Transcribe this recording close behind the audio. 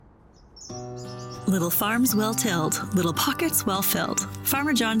Little farms well tilled, little pockets well filled.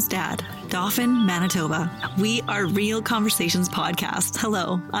 Farmer John's dad, Dauphin, Manitoba. We are Real Conversations podcast.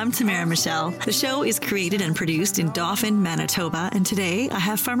 Hello, I'm Tamara Michelle. The show is created and produced in Dauphin, Manitoba, and today I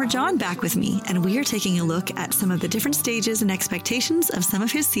have Farmer John back with me, and we are taking a look at some of the different stages and expectations of some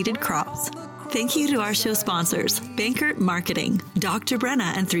of his seeded crops. Thank you to our show sponsors, Bankert Marketing, Dr.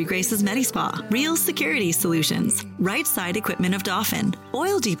 Brenna and Three Graces Medispa, Real Security Solutions, Right Side Equipment of Dauphin,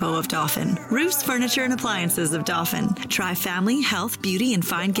 Oil Depot of Dauphin, Roofs, Furniture and Appliances of Dauphin, Tri Family, Health, Beauty and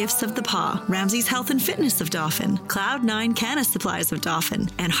Fine Gifts of the Paw, Ramsey's Health and Fitness of Dauphin, Cloud9 Canna Supplies of Dauphin,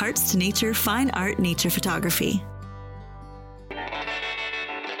 and Hearts to Nature Fine Art Nature Photography.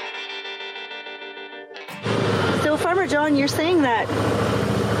 So Farmer John, you're saying that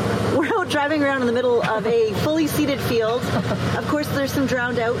we're out driving around in the middle of a fully seeded field. Of course, there's some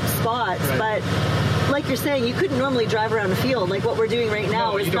drowned out spots, right. But like you're saying, you couldn't normally drive around a field. Like what we're doing right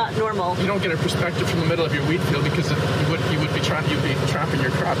now is not normal. You don't get a perspective from the middle of your wheat field because you'd be trapping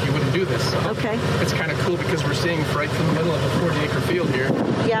your crop. You wouldn't do this. So okay. It's kind of cool because we're seeing right from the middle of a 40-acre field here.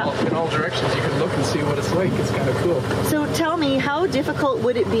 Yeah. In all directions, you can look and see what it's like. It's kind of cool. So tell me, how difficult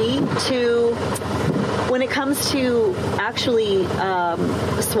would it be to, when it comes to actually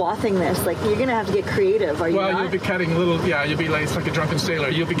swathing this, like you're going to have to get creative, are you not? Well, you'll be cutting you'll be like, it's like a drunken sailor.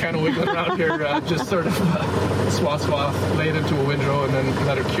 You'll be kind of wiggling around here, just sort of swath, lay it into a windrow and then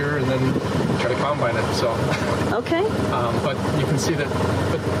let it cure and then try to combine it, so. Okay. But you can see that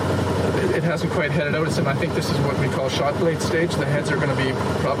it hasn't quite headed out. And I think this is what we call shot blade stage. The heads are going to be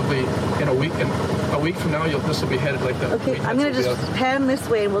probably in a week from now, this will be headed like that. Okay, I'm going to just pan this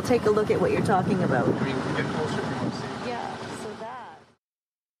way and we'll take a look at what you're talking about. I mean, get closer if you want to see. Yeah, so that.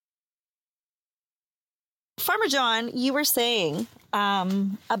 Farmer John, you were saying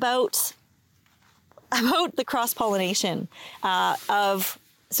about the cross-pollination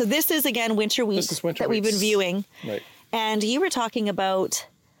so this is, again, winter wheat that we've been viewing. Right. And you were talking about,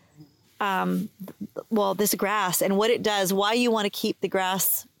 this grass and what it does, why you want to keep the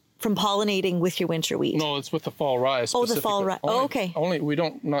grass from pollinating with your winter wheat. No, it's with the fall rye specifically. Oh, the fall rye. Okay.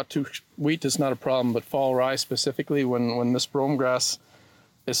 Wheat is not a problem, but fall rye specifically, when this brome grass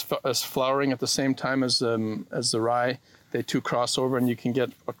is flowering at the same time as the rye, they two cross over and you can get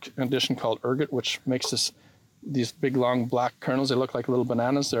a condition called ergot, which makes these big long black kernels. They look like little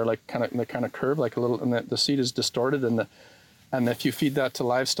bananas. They're kind of curved like a little, and the seed is distorted, and if you feed that to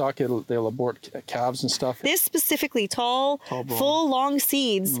livestock, they'll abort calves and stuff. This specifically, tall full, long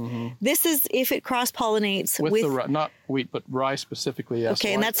seeds. Mm-hmm. This is if it cross-pollinates with not wheat, but rye specifically. Yes.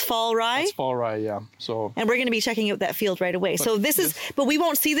 Okay, and that's fall rye. That's fall rye, yeah. So. And we're going to be checking out that field right away. So but we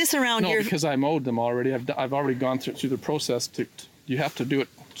won't see this around here. No, because I mowed them already. I've already gone through the process. You have to do it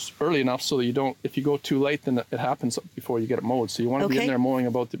early enough so that you don't. If you go too late, then it happens before you get it mowed. So you want to be in there mowing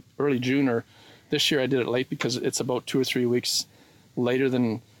about the early June or. This year I did it late because it's about 2 or 3 weeks later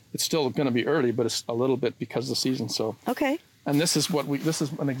than it's still going to be early, but it's a little bit because of the season. So okay. And this is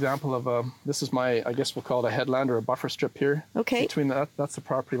an example of this is my, I guess we'll call it a headland or a buffer strip here. Okay. Between that's the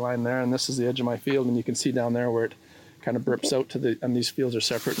property line there, and this is the edge of my field, and you can see down there where it kind of burps out and these fields are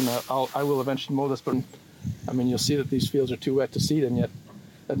separate. And I will eventually mow this, but I mean you'll see that these fields are too wet to seed, and yet.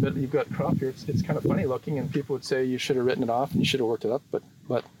 But you've got crop here. It's kind of funny looking, and people would say you should have written it off and you should have worked it up, but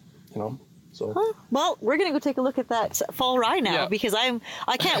you know. So. Huh. Well, we're gonna go take a look at that fall rye now because I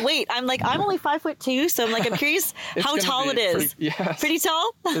can't wait. I'm only 5'2", so I'm curious how tall it is. Pretty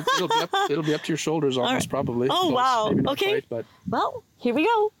tall. It'll be up to your shoulders almost probably. Oh wow. Okay. Quite, well, here we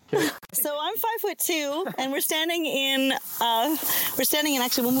go. Okay. So I'm 5'2", and we're standing in.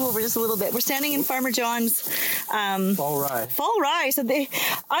 Actually, we'll move over just a little bit. We're standing in Farmer John's fall rye. Fall rye. So I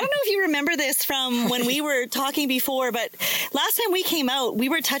don't know if you remember this from when we were talking before, but last time we came out, we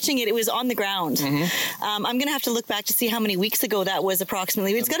were touching it. It was on the ground. Mm-hmm. I'm gonna have to look back to see how many weeks ago that was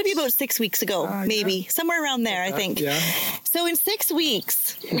approximately. It's got to be about 6 weeks ago, maybe somewhere around there. I think. Yeah. So in 6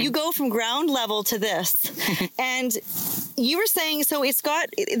 weeks, you go from ground level to this, and you were saying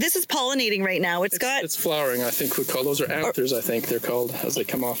this is pollinating right now. It's flowering. I think we call those are anthers. I think they're called as they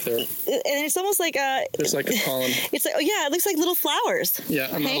come off there. And it's almost like there's like a pollen. It's like it looks like little flowers.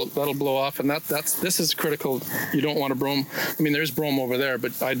 Yeah, and that'll blow off, and this is critical. You don't want to brome. I mean, there's brome over there,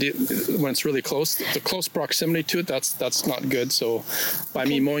 but when it's really close, the close proximity to it, that's not good. So by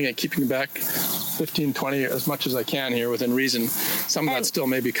me mowing it, keeping it back 15, 20 as much as I can here within reason, some of that still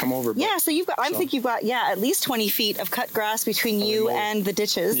maybe come over. Yeah, so I think you've got at least 20 feet of cut grass between you and the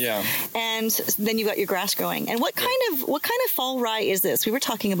ditches. Yeah. And then you got your grass growing. And what kind of fall rye is this? We were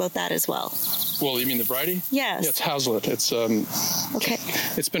talking about that as well. Well, you mean the variety? Yes. Yeah, it's Hazlitt. It's Okay.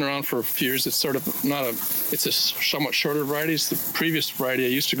 It's been around for a few years. It's sort of it's a somewhat shorter variety. The previous variety I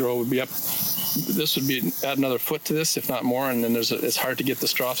used to grow would be up. This would be add another foot to this, if not more. And then it's hard to get the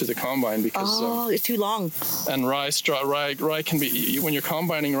straw through the combine because it's too long. And rye can be, when you're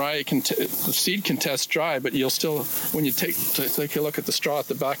combining rye, the seed can test dry, but you'll still, when you take a look at the straw at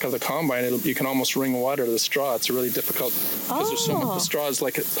the back of the combine, you can almost wring water to the straw. It's really difficult because there's so much. The straw is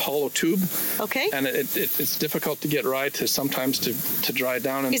like a hollow tube. Okay. And it's difficult to get rye sometimes to dry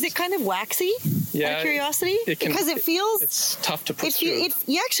down. And is it kind of waxy? Yeah. Out of curiosity? Because it feels... It's tough to put through.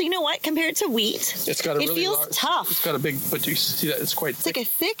 Actually, you know what? Compared to wheat, it's got a really feels tough. It's got a big, but you see that it's quite thick. Like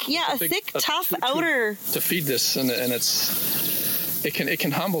a thick, tough outer... To feed this, and it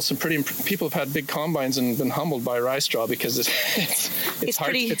can humble some pretty... People have had big combines and been humbled by rye straw because it's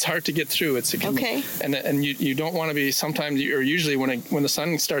hard to get through. Okay. And you don't want to be, sometimes, or usually when the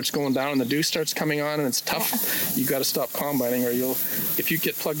sun starts going down and the dew starts coming on and it's tough, you got to stop combining, or if you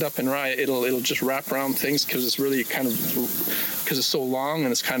get plugged up in rye, it'll just wrap around things because it's really kind of, because it's so long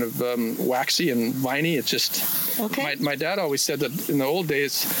and it's kind of waxy and viney. It just... Okay. My dad always said that in the old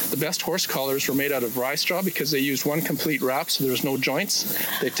days, the best horse collars were made out of rye straw because they used one complete wrap, so there was no joints.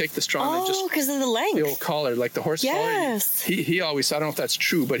 They take the straw and they just... because of the length. The old collar, like the horse collar. He always, I don't know if that's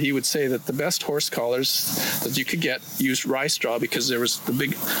true, but he would say that the best horse collars that you could get used rye straw because there was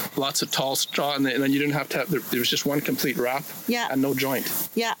lots of tall straw, and then you didn't have to have, there was just one complete wrap and no joint.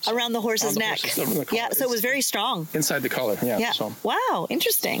 Yeah, around the horse's neck. So it was very strong. Inside the collar, yeah. So. Wow,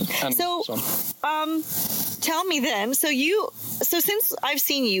 interesting. Tell me then, so since I've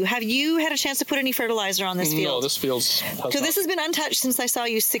seen you, have you had a chance to put any fertilizer on this field? No, this field's... So this has been untouched since I saw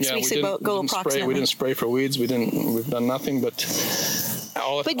you 6 weeks ago approximately. We didn't spray for weeds. We've done nothing, but...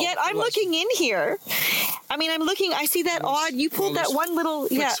 Yet I'm looking in here. I mean, I see that odd, you pulled that one little...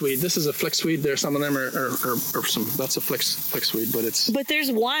 Flaxweed. This is a flaxweed there. Some of them are some... That's a flaxweed, but it's... But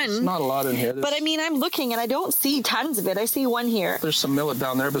there's one. There's not a lot in here. But I mean, I'm looking and I don't see tons of it. I see one here. There's some millet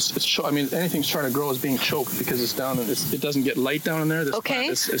down there, but anything's trying to grow is being choked because it's down and it doesn't get light down in there. This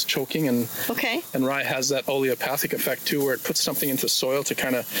plant is choking, and rye has that oleopathic effect too, where it puts something into soil to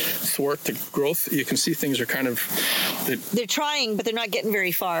kind of thwart the growth. You can see things are kind of... They're trying, but they're not getting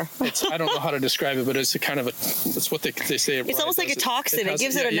very far. I don't know how to describe it, but it's it's what they say. It's almost like a toxin. It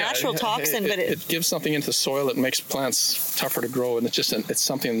gives it a natural toxin, but it gives something into soil that makes plants tougher to grow, and it's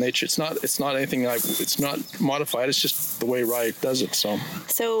something in nature. It's not anything like, it's not modified. It's just the way rye does it.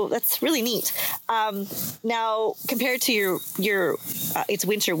 So that's really neat. Now, compared to your it's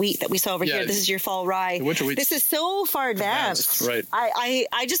winter wheat that we saw over here, this is your fall rye. The winter wheat. This is so far advanced. Right.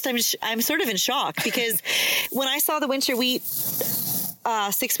 I'm sort of in shock because when I saw the winter wheat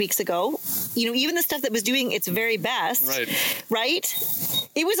 6 weeks ago, even the stuff that was doing its very best, right?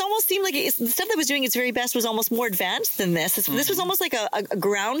 It was almost seemed like the stuff that was doing its very best was almost more advanced than this. This was almost like a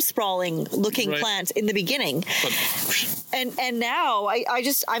ground sprawling looking plant in the beginning. And now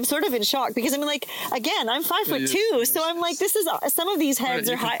I'm sort of in shock because I'm like, again, I'm 5'2", so I'm like, this is some of these heads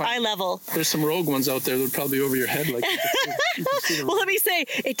are eye level. There's some rogue ones out there that would probably be over your head. Like, well, let me say,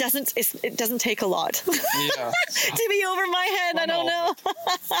 it doesn't take a lot to be over my head. I don't know.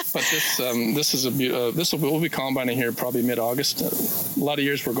 But we'll be combining here probably mid-August. A lot of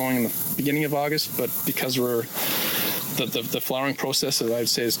years we're going in the beginning of August, but because we're the flowering process, I'd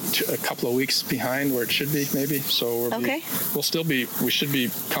say, is a couple of weeks behind where it should be, maybe. So we should be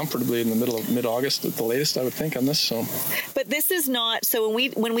comfortably in the middle of mid-August at the latest, I would think, on this. So, but this is not. So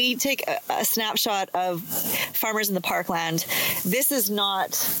when we take a snapshot of farmers in the parkland, this is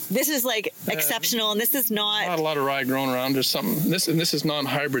like exceptional, and this is not a lot of rye growing around. There's something. This is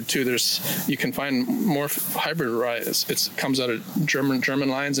non-hybrid too. You can find more hybrid rye. It comes out of German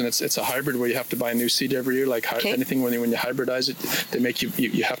lines, and it's a hybrid where you have to buy a new seed every year. Like anything when you hybridize it, they make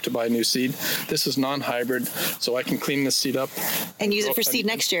you have to buy a new seed. This is non-hybrid, so I can clean this seed up and use it for seed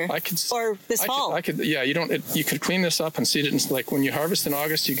next year or this fall. You could clean this up and seed it, and like when you harvest in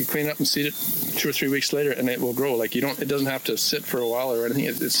August, you could clean it up and seed it 2 or 3 weeks later, and it will grow. Like it doesn't have to sit for a while or anything.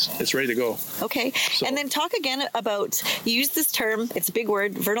 It's ready to go. Okay, and then talk again about, you use this term, it's a big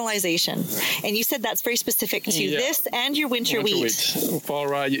word, vernalization, and you said that's very specific to this and your winter wheat. Fall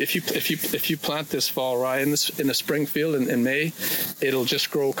rye. If you plant this fall rye in a spring field in May, it'll just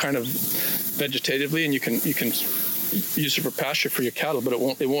grow kind of vegetatively, and you can use it for pasture for your cattle, but it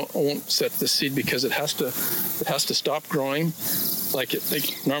won't set the seed because it has to stop growing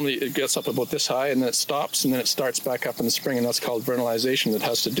normally it gets up about this high and then it stops and then it starts back up in the spring, and that's called vernalization. That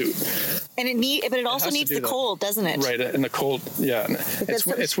has to do. And but it also needs the cold, doesn't it? Right, and the cold, yeah.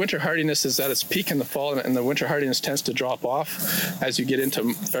 Its winter hardiness is at its peak in the fall, and the winter hardiness tends to drop off as you get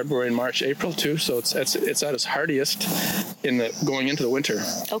into February, March, April too. So it's at its hardiest going into the winter.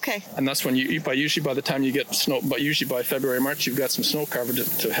 Okay. And that's when usually by the time you get snow, but usually by February, March, you've got some snow cover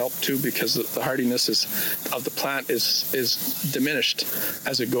to help too, because the hardiness of the plant is diminished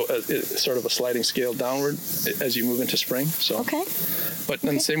as it goes, sort of a sliding scale downward as you move into spring. So. Okay. But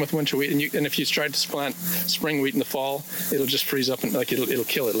then same with winter wheat, and if you try to plant spring wheat in the fall, it'll just freeze up and it'll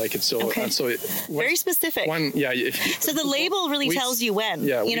kill it. Like it's so. Okay. And so very specific. So the label really tells you when,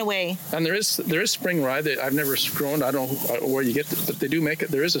 in a way. And there is spring rye that I've never grown. I don't know where you get it, but they do make it.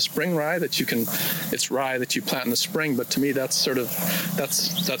 There is a spring rye that you can. It's rye that you plant in the spring, but to me that's not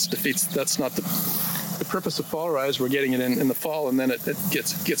the purpose of fall rye. Is we're getting it in the fall, and then it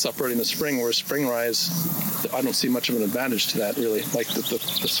gets up early in the spring. Whereas spring rye I don't see much of an advantage to that really, like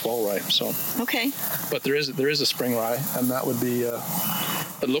the fall rye. So okay. But there is a spring rye, and that would be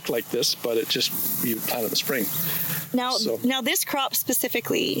it looked like this, but it just you plant it in the spring. Now this crop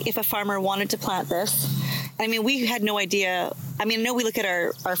specifically, if a farmer wanted to plant this, I mean, we had no idea. I mean, I know we look at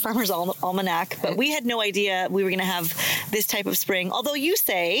our Farmer's Almanac, but we had no idea we were going to have this type of spring. Although you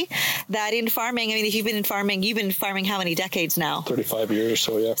say that in farming, I mean, if you've been farming how many decades now? 35 years or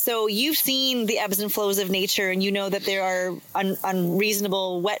so, yeah. So you've seen the ebbs and flows of nature, and you know that there are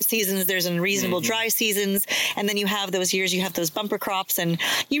unreasonable wet seasons, there's unreasonable dry seasons, and then you have those years, you have those bumper crops, and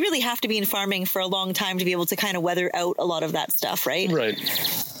you really have to be in farming for a long time to be able to kind of weather out a lot of that stuff, right? Right.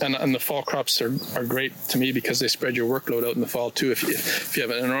 And the fall crops are great to me because they spread your workload out in the fall too. If you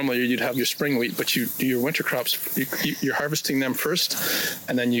have a normal year, you'd have your spring wheat, but you do your winter crops. You're harvesting them first,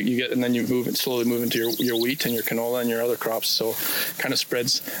 and then you slowly move into your wheat and your canola and your other crops. So it kind of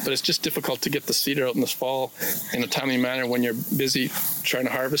spreads. But it's just difficult to get the seed out in this fall in a timely manner when you're busy trying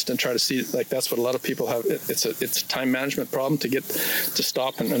to harvest and try to seed. Like that's what a lot of people have. It's a time management problem to get to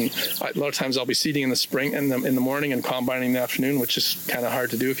stop. And a lot of times I'll be seeding in the spring and in the morning and combining in the afternoon, which is kind of hard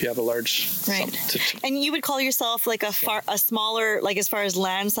to do if you have a large. Right. And you would call yourself like a smaller, like as far as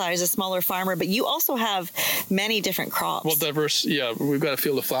land size, a smaller farmer, but you also have many different crops. Well, diverse. Yeah, we've got a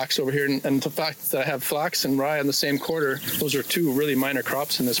field of flax over here, and the fact that I have flax and rye in the same quarter, those are two really minor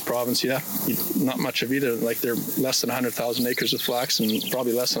crops in this province. Yeah, not much of either. Like they're less than 100,000 acres of flax and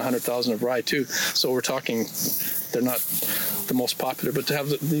probably less than 100,000 of rye too. So we're talking, they're not the most popular, but to have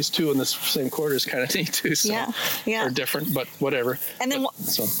these two in this same quarter is kind of neat too. So yeah. They're different, but whatever. And then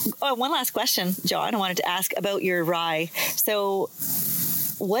one last question, John, I wanted to ask about your rye. So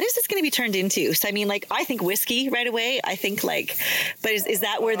what is this going to be turned into? So, I mean, like, I think whiskey right away. I think but is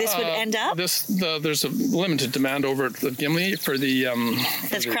that where this would end up? There's a limited demand over at the Gimli for the.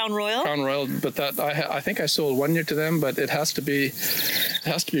 That's Crown Royal. Crown Royal, but that I think I sold 1 year to them, but it has to be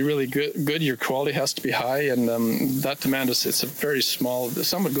really good. Your quality has to be high, and that demand it's a very small.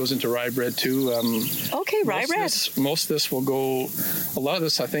 Some of it goes into rye bread too. Rye bread. Most of this will go. A lot of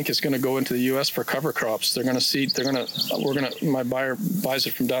this I think is going to go into the U.S. for cover crops. They're going to seed. My buyer buys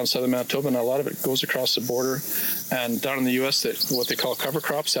it from down southern Manitoba, and a lot of it goes across the border. And down in the U.S., what they call cover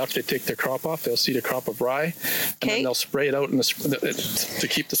crops. After they take their crop off, they'll seed a crop of rye, and then they'll spray it out to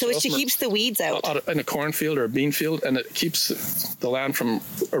keep the soil. So it keeps the weeds out in a cornfield or a bean field, and it keeps the land from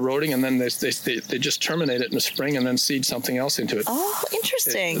eroding. And then they just terminate it in the spring and then seed something else into it. Oh,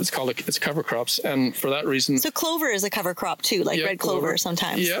 interesting. It's cover crops, and for that reason. So clover is a cover crop too, like red clover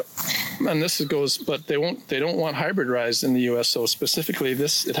sometimes. Yep. And but they don't want hybrid rye in the U.S. So specifically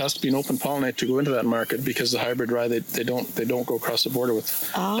it has to be an open pollinate to go into that market, because the hybrid rye they don't go across the border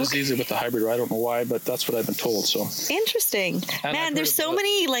with as easily with the hybrid rye. I don't know why, but that's what I've been told. So interesting. Man, there's so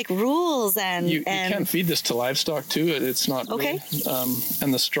many rules and you can't feed this to livestock too. It's not okay.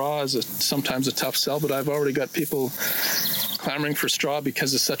 And the straw is sometimes a tough sell, but I've already got people clamoring for straw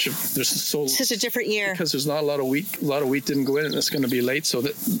because it's such a different year, because there's not a lot of wheat. A lot of wheat didn't go in, and it's going to be late. So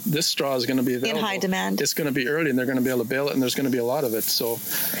this straw is going to be available in high demand. It's going to be early, and they're going to be able to bale it, and there's going to be a lot of it. So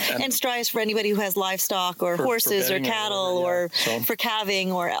and straw is for anybody who has livestock or horses or cattle or for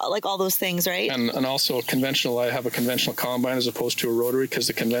calving or like all those things, right? And also conventional. I have a conventional combine as opposed to a rotary, because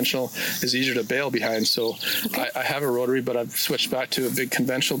the conventional is easier to bale behind. So I have a rotary, but I've switched back to a big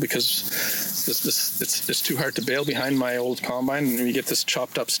conventional because it's too hard to bale behind my old combine, and you get this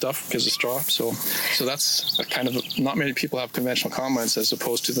chopped up stuff because of straw. So that's a kind of not many people have conventional combines as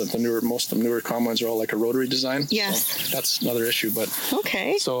opposed to the newer. Most of the newer combines are all like a rotary design. Yes, so that's another issue. But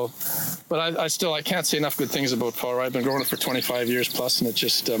okay. So, but I can't say enough good things about fall rye. I've been growing it for 25 years plus, and it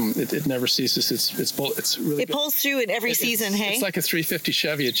just it never ceases. It's really. It pulls through in every season. Hey, it's like a 350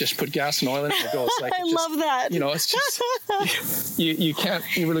 Chevy. It just put gas and oil in it and it goes. Like I love that. It's just you can't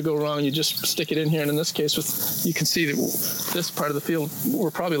really go wrong. You just stick it in here, and in this case, you can see that this part of the field,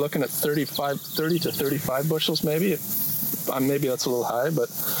 we're probably looking at 30 to 35 bushels, maybe. Maybe that's a little high, but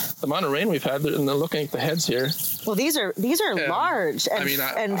the amount of rain we've had, and looking at the heads here. Well, these are large and,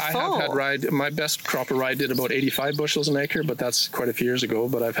 and full. I have had rye. My best crop of rye did about 85 bushels an acre, but that's quite a few years ago.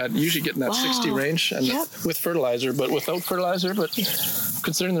 But I've had usually getting that 60 range, and with fertilizer, but without fertilizer. But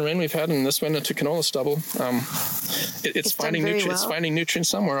considering the rain we've had, and this went into canola stubble, it's finding nutrients. It's finding nutrients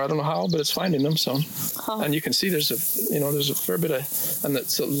somewhere. I don't know how, but it's finding them. So, and you can see there's a fair bit of, and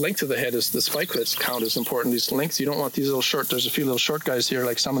the length of the head is the spikelets count is important. These lengths, you don't want these little short. There's a few little short guys here,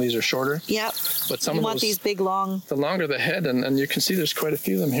 like some of these are shorter. Yeah, but some you of want those, these big long. The longer the head, and you can see there's quite a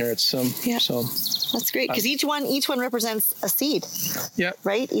few of them here. It's so that's great because each one represents a seed. Yeah,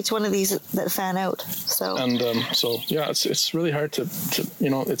 right. Each one of these that fan out. So it's really hard to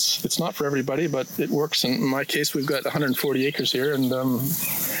it's not for everybody, but it works. In my case, we've got 140 acres here, and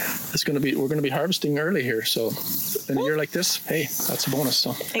we're going to be harvesting early here. So in a year like this, hey, that's a bonus.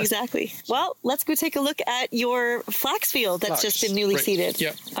 So exactly. Well, let's go take a look at your flax field that's just been newly seeded.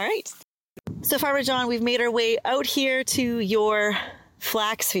 Yeah. All right. So Farmer John, we've made our way out here to your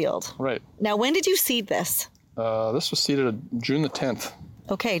flax field. Right. Now, when did you seed this? This was seeded June the 10th.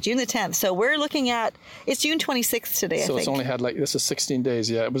 Okay, June the 10th. So we're looking at, it's June 26th today, I think. So it's only had this is 16 days.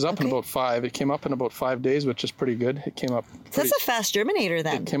 Yeah, it was up in about 5. It came up in about 5 days, which is pretty good. It came up. So that's a fast germinator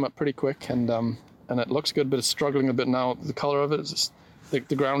then. It came up pretty quick, and it looks good, but it's struggling a bit now. The color of it is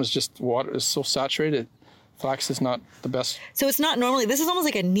the ground is just water is so saturated. Flax is not the best. So it's not normally, this is almost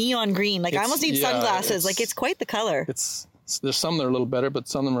like a neon green. Like I almost need sunglasses. Like it's quite the color. There's some that are a little better, but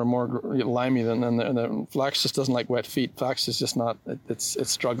some of them are more limey than the flax just doesn't like wet feet. Flax is just not, it's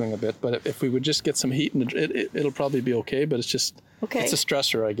struggling a bit. But if we would just get some heat, it'll probably be okay. But it's just, it's a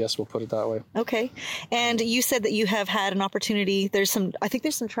stressor, I guess we'll put it that way. Okay. And you said that you have had an opportunity. I think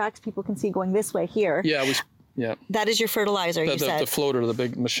there's some tracks people can see going this way here. Yeah. That is your fertilizer, you said. The floater, the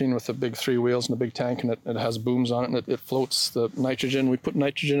big machine with the big 3 wheels and the big tank, and it has booms on it, and it floats the nitrogen. We put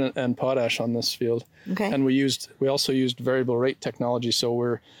nitrogen and potash on this field. Okay. And we also used variable rate technology.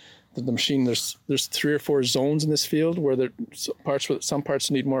 So the machine, there's 3 or 4 zones in this field where some parts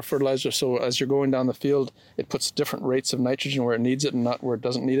need more fertilizer. So as you're going down the field, it puts different rates of nitrogen where it needs it and not where it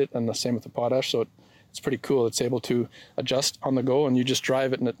doesn't need it. And the same with the potash. So it's pretty cool. It's able to adjust on the go, and you just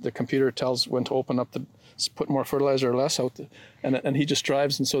drive it, and the computer tells when to open up put more fertilizer or less out, and he just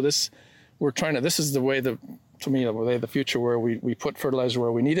drives. And so this is the way the future, where we put fertilizer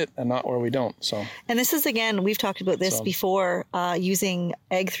where we need it and not where we don't. So, and this is, again, we've talked about this before, using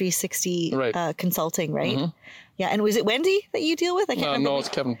Ag 360 consulting, right? Mm-hmm. Yeah. And was it Wendy that you deal with? I can't remember. No, it's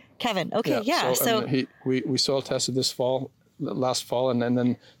Kevin. Kevin. Okay. Yeah. So we soil tested last fall, and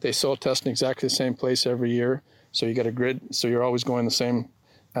then they soil test in exactly the same place every year. So you got a grid, so you're always going the same.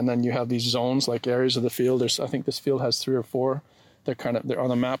 And then you have these zones, like areas of the field. I think this field has 3 or 4. They're on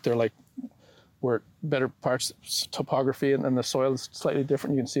the map. They're like where better parts, topography, and the soil is slightly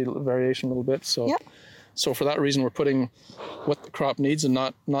different. You can see the variation a little bit. So for that reason, we're putting what the crop needs and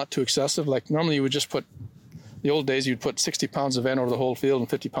not too excessive. Like normally you would just put, the old days you'd put 60 pounds of N over the whole field and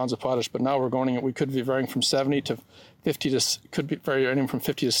 50 pounds of potash. But now we could be varying from 70 to 50 could be varying from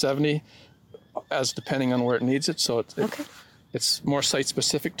 50 to 70, as depending on where it needs it. So it's more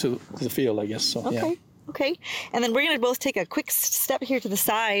site-specific to the field, I guess. So, Okay. And then we're going to both take a quick step here to the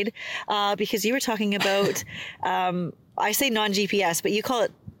side because you were talking about, I say non-GPS, but you call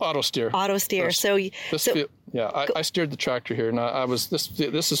it auto steer. I steered the tractor here. Now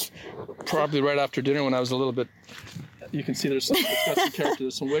this is probably right after dinner when I was a little bit. You can see it's got some character.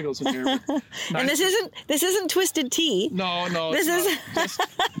 There's some wiggles in here. And this isn't twisted tea. No.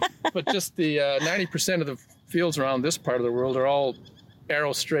 Just the 90% of the fields around this part of the world are all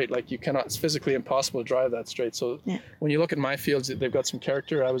arrow straight. Like it's physically impossible to drive that straight. So when you look at my fields, they've got some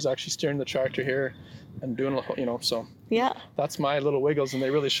character. I was actually steering the tractor here and doing, so that's my little wiggles, and they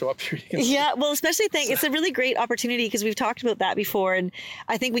really show up here. Well, especially it's a really great opportunity because we've talked about that before. And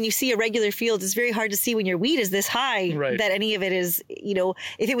I think when you see a regular field, it's very hard to see when your wheat is this high that any of it is,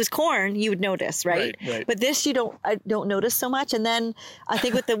 if it was corn, you would notice, right? But this, I don't notice so much. And then I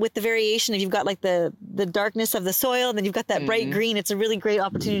think with the variation, if you've got like the darkness of the soil, and then you've got that bright green, it's a really great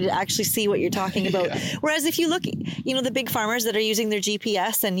opportunity to actually see what you're talking about. Whereas if you look, the big farmers that are using their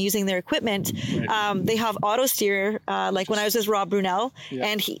GPS and using their equipment, they have auto steer, like when I was with Rob Brunel,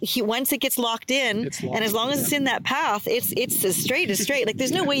 and he once it gets locked in, and as long as it's in that path, it's as straight as straight. Like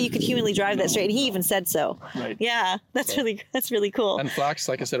there's no way you could humanly drive that straight. And he even said so. Right. Yeah, that's really cool. And flax,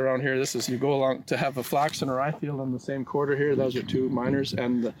 like I said, around here, you go along to have a flax and a rye field on the same quarter here. Those are two minors,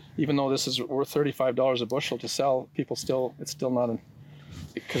 and even though this is worth $35 a bushel to sell, it's still not an.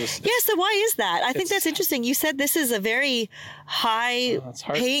 So why is that? I think that's interesting. You said this is a very high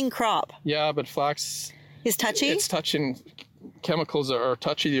paying crop. Yeah, but flax is touchy. It's touching. Chemicals are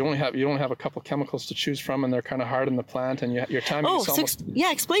touchy. You only have a couple chemicals to choose from, and they're kind of hard in the plant. And your timing is almost.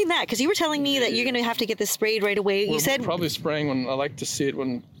 Explain that, because you were telling me that you're going to have to get this sprayed right away. You said probably spraying when I like to see it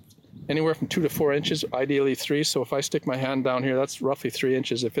when anywhere from 2 to 4 inches, ideally 3. So if I stick my hand down here, that's roughly 3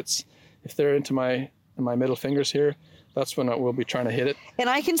 inches. If they're into my middle fingers here, that's when we'll be trying to hit it. And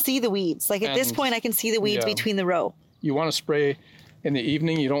I can see the weeds. Like at this point, I can see the weeds between the row. You want to spray in the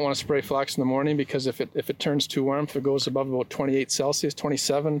evening. You don't want to spray flax in the morning, because if it turns too warm, if it goes above about 28 Celsius,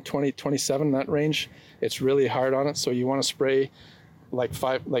 27, 20, 27, that range, it's really hard on it. So you want to spray like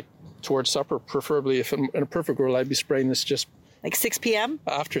towards supper, preferably. If in a perfect world, I'd be spraying this just like 6 p.m.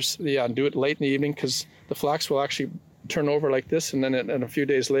 after, and do it late in the evening, because the flax will actually turn over like this, and then and a few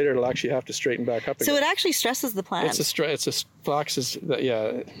days later it'll actually have to straighten back up again. So it actually stresses the plant. Flax is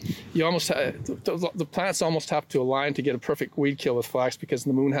you almost the plants almost have to align to get a perfect weed kill with flax, because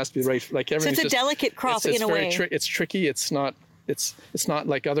the moon has to be right. Like everything. So it's a delicate crop in a way. It's tricky. It's not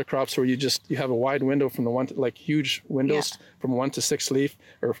like other crops where you have a wide window from huge windows from 1 to 6 leaf,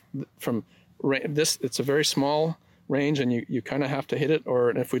 or from this. It's a very small range, and you kind of have to hit it.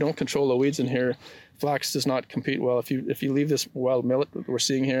 Or if we don't control the weeds in here, flax does not compete well. If you leave this wild millet that we're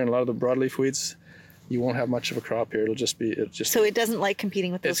seeing here and a lot of the broadleaf weeds, you won't have much of a crop here. So it doesn't like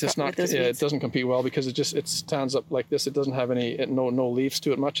competing with those. Weeds. It doesn't compete well, because it stands up like this. It doesn't have no leaves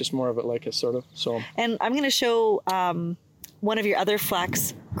to it much. It's more of it like a sort of so. And I'm going to show one of your other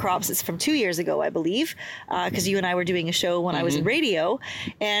flax crops. It's from 2 years ago, I believe, because you and I were doing a show when I was in radio.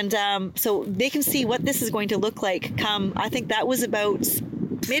 And so they can see what this is going to look like come, I think that was about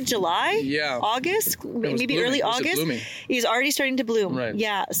mid-July, August, maybe blooming. Early August. He's already starting to bloom. Right.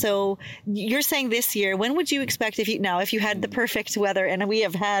 Yeah. So you're saying this year, when would you expect if you had the perfect weather, and we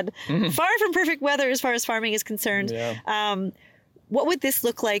have had far from perfect weather as far as farming is concerned. Yeah. What would this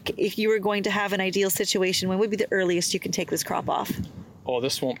look like if you were going to have an ideal situation? When would be the earliest you can take this crop off? Oh,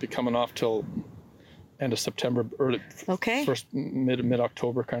 this won't be coming off till end of September, early first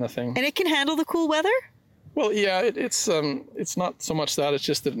mid-October kind of thing. And it can handle the cool weather? Well, yeah, it's not so much that. It's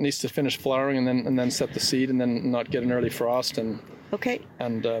just that it needs to finish flowering and then set the seed, and then not get an early frost. And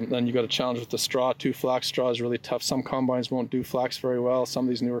then you got a challenge with the straw too. Flax straw is really tough. Some combines won't do flax very well. Some of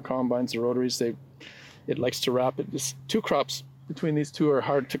these newer combines, the rotaries, it likes to wrap it. It's 2 crops between these 2 are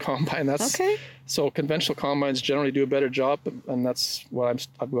hard to combine. So conventional combines generally do a better job, and that's what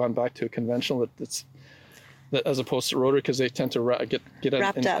I've gone back to conventional. That as opposed to rotary, because they tend to get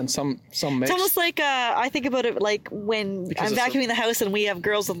wrapped up. And some mix. It's almost like I think about it like when I'm vacuuming the house and we have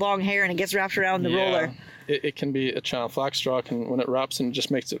girls with long hair and it gets wrapped around the roller. It can be a challenge. Flax straw when it wraps and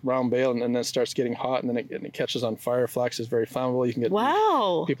just makes it round bale, and then it starts getting hot, and then it catches on fire. Flax is very flammable. You can get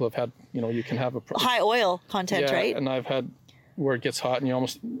people have had you can have a high oil content, right? And I've had where it gets hot and you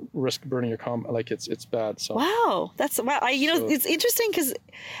almost risk burning your combine. Like it's bad. So it's interesting because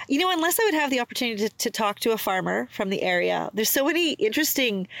unless I would have the opportunity to talk to a farmer from the area, there's so many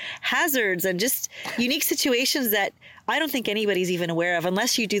interesting hazards and just unique situations that I don't think anybody's even aware of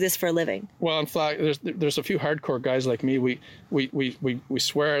unless you do this for a living. Well, in fact, there's a few hardcore guys like me. We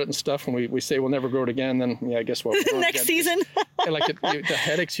swear at it and stuff, and we say we'll never grow it again. Then guess what? Next season. The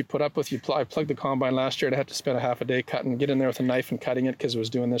headaches you put up with. I plugged the combine last year, and I had to spend a half a day get in there with a knife and cutting it because it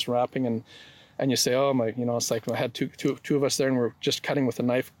was doing this wrapping, and you say, oh my, it's like I had two of us there, and we're just cutting with a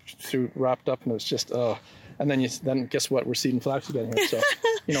knife wrapped up, and it was just and then guess what? We're seeding flax again here. So,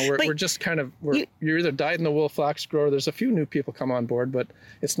 we're just kind of you're either dyed in the wool flax grower. There's a few new people come on board, but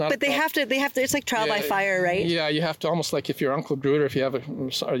it's not. But they have to. It's like trial by fire, right? Yeah, you have to almost like if your uncle grew it, or if you have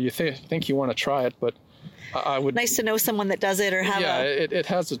you think you want to try it, but I would. Nice to know someone that does it or have. Yeah,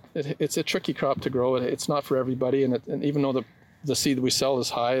 it's a tricky crop to grow. It's not for everybody, and even though the seed we sell is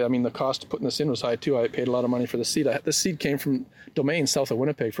high. I mean, the cost of putting this in was high too. I paid a lot of money for the seed. The seed came from Domain, south of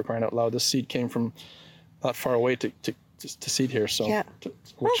Winnipeg, for crying out loud. This seed came from not far away to seed here, so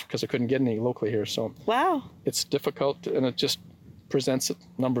because I couldn't get any locally here. So it's difficult, and it just presents a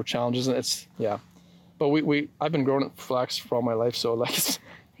number of challenges, and but I've been growing flax for all my life, so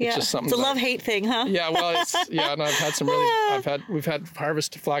It's just something. It's a love-hate thing, huh? Yeah, well, and I've had we've had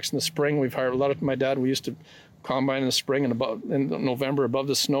harvest flax in the spring. We've hired a lot of my dad. We used to combine in the spring and in November above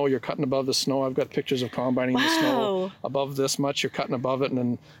the snow. You're cutting above the snow. I've got pictures of combining the snow above this much. You're cutting above it, and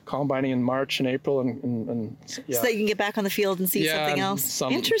then combining in March and April, and so that you can get back on the field and see something else.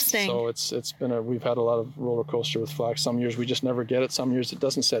 Interesting. So it's been we've had a lot of roller coaster with flax. Some years we just never get it. Some years it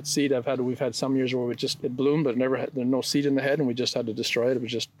doesn't set seed. We've had some years where it bloomed, but there's no seed in the head, and we just had to destroy it. It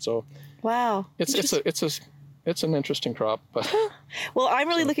was just so. Wow. It's an interesting crop, but well, I'm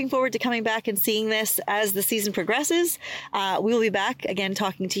really looking forward to coming back and seeing this as the season progresses. We will be back again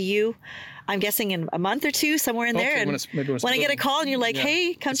talking to you. I'm guessing in a month or two, somewhere in there. And when I get a call and you're like,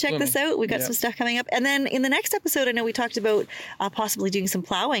 hey, come check this out. We've got some stuff coming up. And then in the next episode, I know we talked about possibly doing some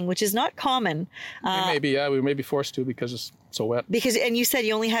plowing, which is not common. We may be forced to because it's so wet. And you said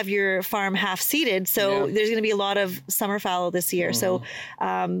you only have your farm half seeded. So there's going to be a lot of summer fallow this year. So,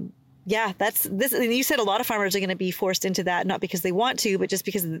 that's this. And you said a lot of farmers are going to be forced into that, not because they want to, but just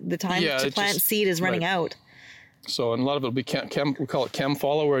because the time to plant seed is running out. So, and a lot of it will be we call it chem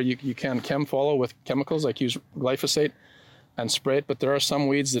follow, where you can chem follow with chemicals, like use glyphosate and spray it. But there are some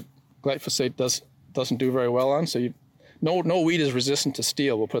weeds that glyphosate doesn't do very well on. So no weed is resistant to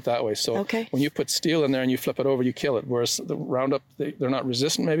steel, we'll put it that way. So when you put steel in there and you flip it over, you kill it. Whereas the Roundup, they're not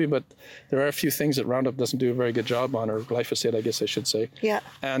resistant maybe, but there are a few things that Roundup doesn't do a very good job on, or glyphosate, I guess I should say. Yeah.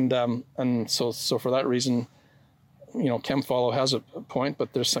 And so for that reason, chem follow has a point, but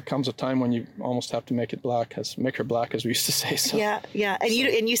comes a time when you almost have to make her black, as we used to say. So. Yeah.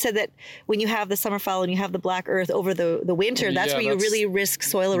 And you said that when you have the summer fallow and you have the black earth over the winter, that's where you really risk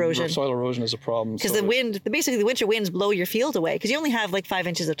soil erosion. Soil erosion is a problem. Because the winter winds blow your field away, because you only have like 5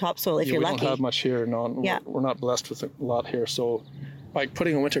 inches of topsoil if you're lucky. We don't have much here. No, we're not blessed with a lot here. So by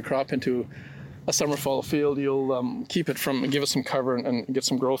putting a winter crop into a summer fallow field, you'll keep it from, give it some cover and get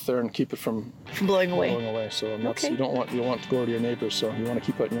some growth there and keep it from blowing away. So you don't want to go to your neighbors, so you want to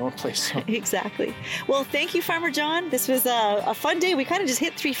keep it in your own place. So. Exactly. Well, thank you, Farmer John. This was a fun day. We kind of just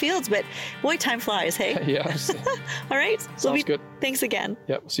hit 3 fields, but boy, time flies, hey? Yeah. All right. Sounds good. Thanks again.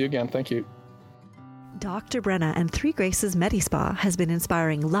 Yep. See you again. Thank you. Dr. Brenna and Three Graces MediSpa has been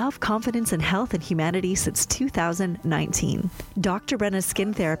inspiring love, confidence, and health and humanity since 2019. Dr. Brenna's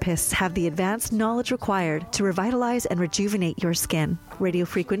skin therapists have the advanced knowledge required to revitalize and rejuvenate your skin.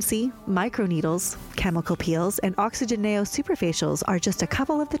 Radiofrequency, microneedles, chemical peels, and oxygen neo superfacials are just a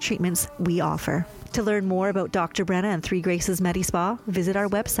couple of the treatments we offer. To learn more about Dr. Brenna and Three Graces MediSpa, visit our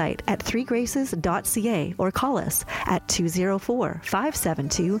website at threegraces.ca or call us at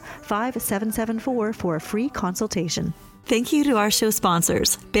 204-572-5774 for a free consultation. Thank you to our show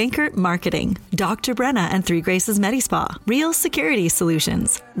sponsors, Bankert Marketing, Dr. Brenna and Three Graces MediSpa, Real Security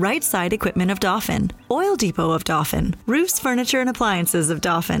Solutions, Right Side Equipment of Dauphin, Oil Depot of Dauphin, Roofs, Furniture and Appliances of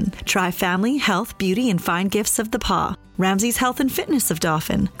Dauphin, Tri Family, Health, Beauty and Fine Gifts of the Paw, Ramsey's Health and Fitness of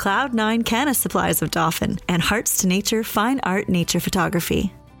Dauphin, Cloud9 Canna Supplies of Dauphin, and Hearts to Nature Fine Art Nature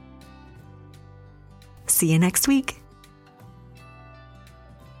Photography. See you next week.